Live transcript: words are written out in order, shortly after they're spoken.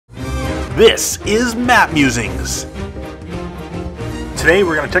This is Map Musings. Today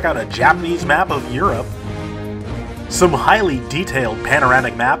we're going to check out a Japanese map of Europe, some highly detailed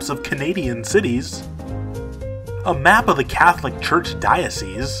panoramic maps of Canadian cities, a map of the Catholic Church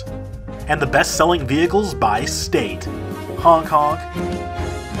diocese, and the best-selling vehicles by state. Honk honk.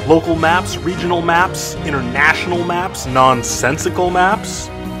 Local maps, regional maps, international maps, nonsensical maps.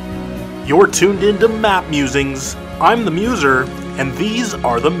 You're tuned into Map Musings. I'm the muser, and these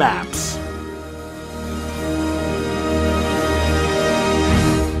are the maps.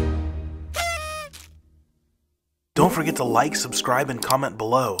 Don't forget to like, subscribe, and comment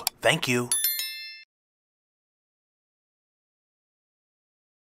below. Thank you.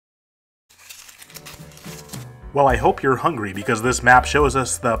 Well, I hope you're hungry because this map shows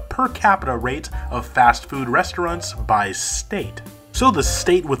us the per capita rate of fast food restaurants by state. So the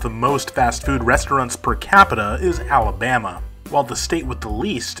state with the most fast food restaurants per capita is Alabama, while the state with the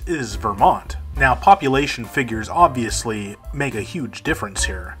least is Vermont. Now, population figures obviously make a huge difference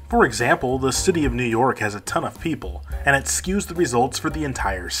here. For example, the city of New York has a ton of people, and it skews the results for the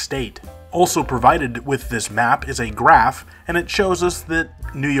entire state. Also provided with this map is a graph, and it shows us that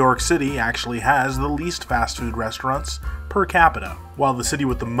New York City actually has the least fast food restaurants per capita, while the city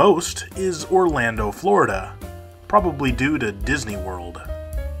with the most is Orlando, Florida, probably due to Disney World.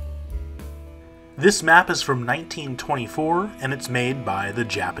 This map is from 1924, and it's made by the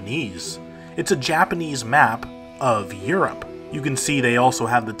Japanese. It's a Japanese map of Europe. You can see they also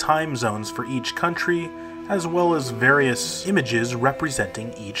have the time zones for each country, as well as various images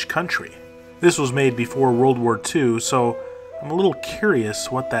representing each country. This was made before World War II, so I'm a little curious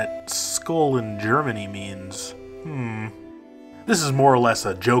what that skull in Germany means. This is more or less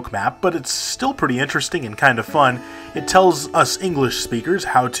a joke map, but it's still pretty interesting and kind of fun. It tells us English speakers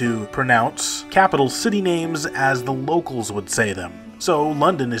how to pronounce capital city names as the locals would say them. So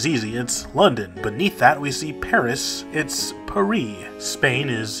London is easy, it's London. Beneath that we see Paris, it's Paris. Spain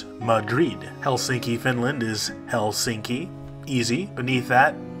is Madrid. Helsinki, Finland is Helsinki. Easy. Beneath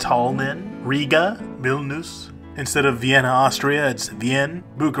that, Tallinn, Riga, Vilnius. Instead of Vienna, Austria, it's Vienne.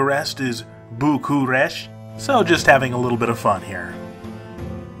 Bucharest is Bucharest. So just having a little bit of fun here.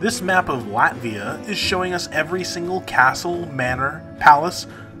 This map of Latvia is showing us every single castle, manor, palace,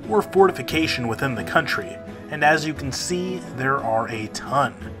 or fortification within the country. And as you can see, there are a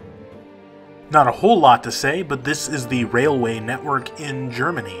ton. Not a whole lot to say, but this is the railway network in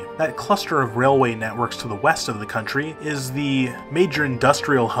Germany. That cluster of railway networks to the west of the country is the major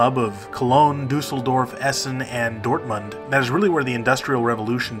industrial hub of Cologne, Dusseldorf, Essen, and Dortmund. That is really where the Industrial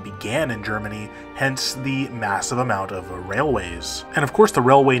Revolution began in Germany, hence the massive amount of railways. And of course the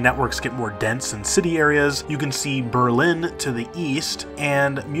railway networks get more dense in city areas. You can see Berlin to the east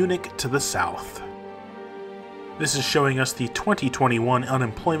and Munich to the south. This is showing us the 2021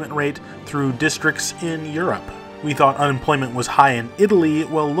 unemployment rate through districts in Europe. We thought unemployment was high in Italy.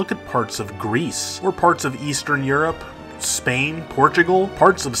 Well, look at parts of Greece, or parts of Eastern Europe, Spain, Portugal.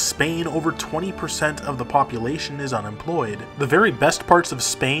 Parts of Spain, over 20% of the population is unemployed. The very best parts of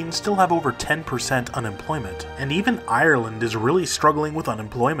Spain still have over 10% unemployment. And even Ireland is really struggling with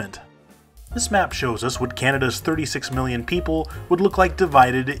unemployment. This map shows us what Canada's 36 million people would look like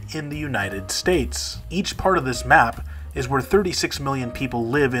divided in the United States. Each part of this map is where 36 million people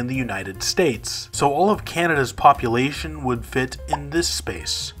live in the United States. So all of Canada's population would fit in this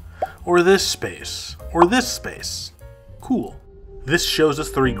space, or this space, or this space. Cool. This shows us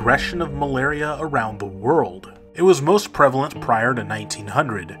the regression of malaria around the world. It was most prevalent prior to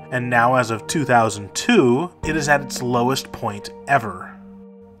 1900, and now as of 2002, it is at its lowest point ever.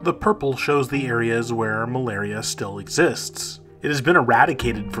 The purple shows the areas where malaria still exists. It has been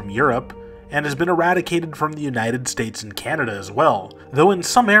eradicated from Europe, and has been eradicated from the United States and Canada as well, though in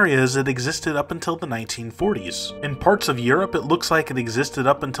some areas it existed up until the 1940s. In parts of Europe it looks like it existed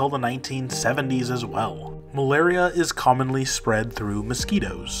up until the 1970s as well. Malaria is commonly spread through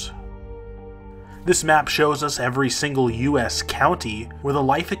mosquitoes. This map shows us every single US county where the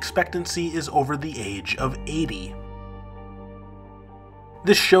life expectancy is over the age of 80.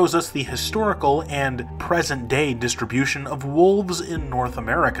 This shows us the historical and present-day distribution of wolves in North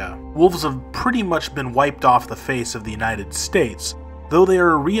America. Wolves have pretty much been wiped off the face of the United States, though they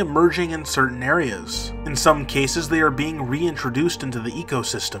are re-emerging in certain areas. In some cases, they are being reintroduced into the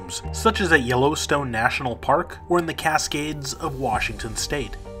ecosystems, such as at Yellowstone National Park or in the Cascades of Washington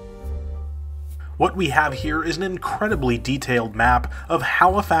State. What we have here is an incredibly detailed map of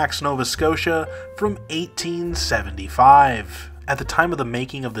Halifax, Nova Scotia from 1875. At the time of the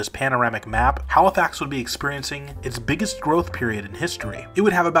making of this panoramic map, Halifax would be experiencing its biggest growth period in history. It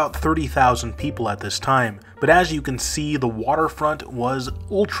would have about 30,000 people at this time, but as you can see, the waterfront was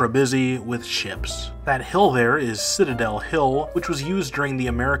ultra busy with ships. That hill there is Citadel Hill, which was used during the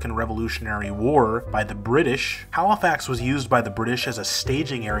American Revolutionary War by the British. Halifax was used by the British as a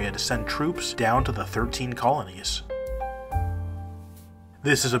staging area to send troops down to the 13 colonies.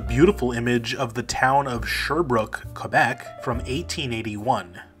 This is a beautiful image of the town of Sherbrooke, Quebec from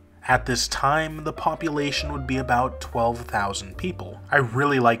 1881. At this time, the population would be about 12,000 people. I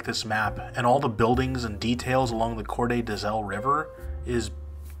really like this map, and all the buildings and details along the Corday d'Azelle River is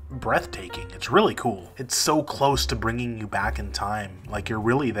breathtaking. It's really cool. It's so close to bringing you back in time, like you're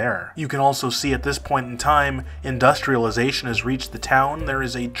really there. You can also see at this point in time, industrialization has reached the town. There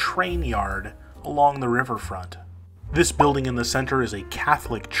is a train yard along the riverfront. This building in the center is a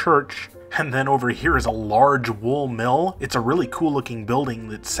Catholic church, and then over here is a large wool mill. It's a really cool looking building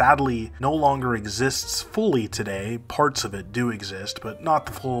that sadly no longer exists fully today. Parts of it do exist, but not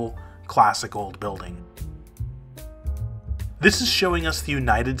the full classic old building. This is showing us the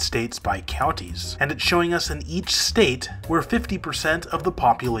United States by counties, and it's showing us in each state where 50% of the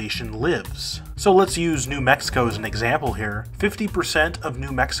population lives. So let's use New Mexico as an example here. 50% of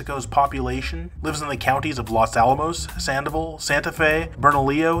New Mexico's population lives in the counties of Los Alamos, Sandoval, Santa Fe,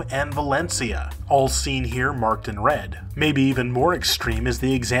 Bernalillo, and Valencia, all seen here marked in red. Maybe even more extreme is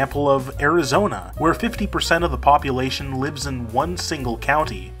the example of Arizona, where 50% of the population lives in one single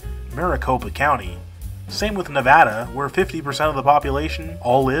county, Maricopa County. Same with Nevada, where 50% of the population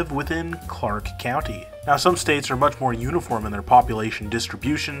all live within Clark County. Now, some states are much more uniform in their population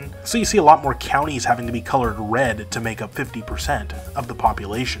distribution, so you see a lot more counties having to be colored red to make up 50% of the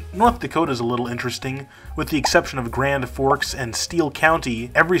population. North Dakota is a little interesting. With the exception of Grand Forks and Steele County,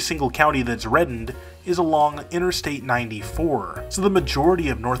 every single county that's reddened is along Interstate 94. So the majority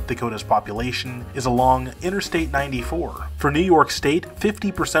of North Dakota's population is along Interstate 94. For New York State,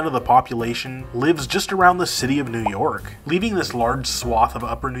 50% of the population lives just around the city of New York, leaving this large swath of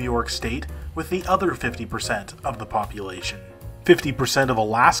upper New York State with the other 50% of the population. 50% of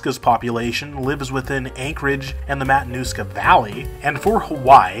Alaska's population lives within Anchorage and the Matanuska Valley, and for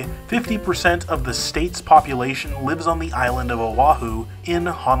Hawaii, 50% of the state's population lives on the island of Oahu in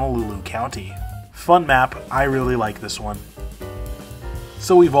Honolulu County. Fun map, I really like this one.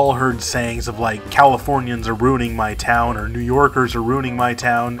 So we've all heard sayings of like, Californians are ruining my town, or New Yorkers are ruining my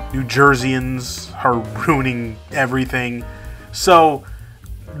town, New Jerseyans are ruining everything. So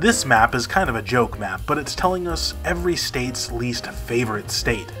this map is kind of a joke map, but it's telling us every state's least favorite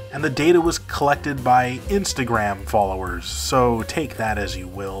state. And the data was collected by Instagram followers, so take that as you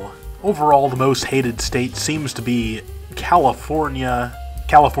will. Overall, the most hated state seems to be California.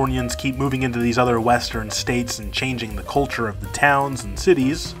 Californians keep moving into these other western states and changing the culture of the towns and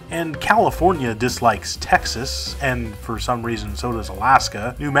cities, and California dislikes Texas, and for some reason so does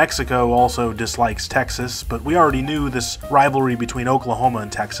Alaska. New Mexico also dislikes Texas, but we already knew this rivalry between Oklahoma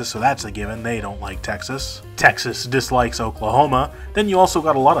and Texas, so that's a given. They don't like Texas. Texas dislikes Oklahoma. Then you also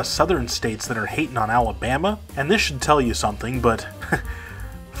got a lot of southern states that are hating on Alabama, and this should tell you something, but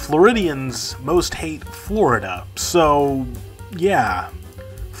Floridians most hate Florida, so yeah.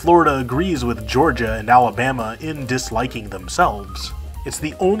 Florida agrees with Georgia and Alabama in disliking themselves. It's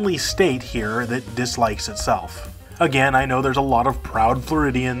the only state here that dislikes itself. Again, I know there's a lot of proud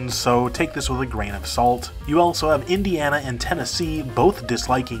Floridians, so take this with a grain of salt. You also have Indiana and Tennessee both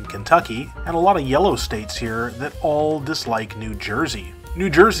disliking Kentucky, and a lot of yellow states here that all dislike New Jersey. New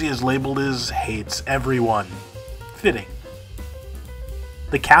Jersey is labeled as hates everyone. Fitting.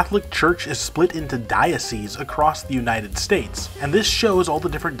 The Catholic Church is split into dioceses across the United States, and this shows all the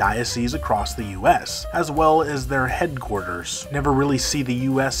different dioceses across the US, as well as their headquarters. Never really see the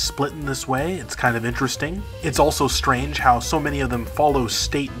US split in this way, it's kind of interesting. It's also strange how so many of them follow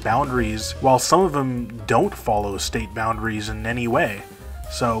state boundaries, while some of them don't follow state boundaries in any way.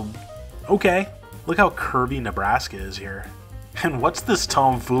 So, okay, look how curvy Nebraska is here. And what's this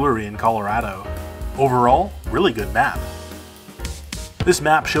tomfoolery in Colorado? Overall, really good map. This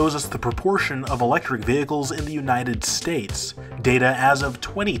map shows us the proportion of electric vehicles in the United States, data as of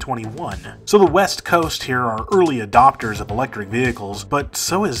 2021. So the West Coast here are early adopters of electric vehicles, but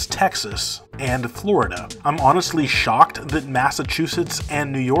so is Texas and Florida. I'm honestly shocked that Massachusetts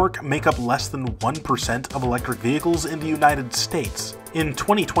and New York make up less than 1% of electric vehicles in the United States. In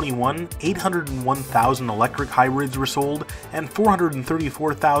 2021, 801,000 electric hybrids were sold, and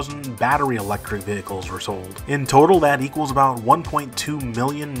 434,000 battery electric vehicles were sold. In total, that equals about 1.2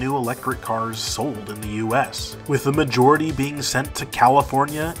 million new electric cars sold in the US, with the majority being sent to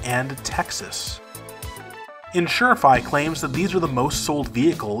California and Texas. Insurify claims that these are the most sold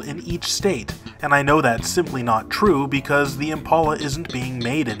vehicle in each state, and I know that's simply not true because the Impala isn't being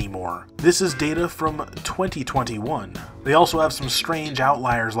made anymore. This is data from 2021. They also have some strange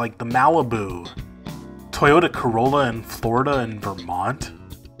outliers like the Malibu, Toyota Corolla in Florida and Vermont,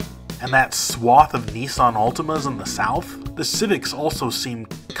 and that swath of Nissan Altimas in the south. The Civics also seem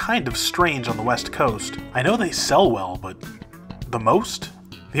kind of strange on the west coast. I know they sell well, but the most?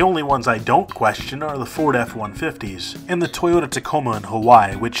 The only ones I don't question are the Ford F-150s, and the Toyota Tacoma in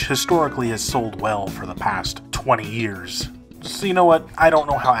Hawaii, which historically has sold well for the past 20 years. So you know what, I don't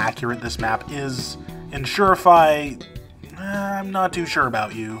know how accurate this map is. Insurify, I'm not too sure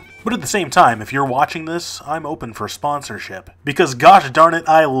about you. But at the same time, if you're watching this, I'm open for sponsorship. Because gosh darn it,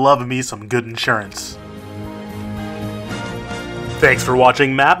 I love me some good insurance. Thanks for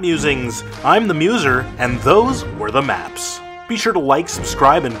watching Map Musings. I'm the Muser, and those were the maps. Be sure to like,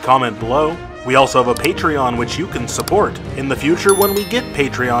 subscribe, and comment below. We also have a Patreon which you can support. In the future, when we get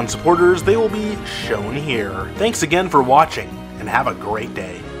Patreon supporters, they will be shown here. Thanks again for watching, and have a great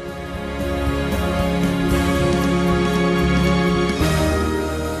day.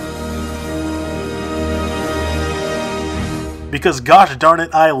 Because gosh darn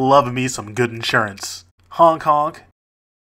it, I love me some good insurance. Honk honk.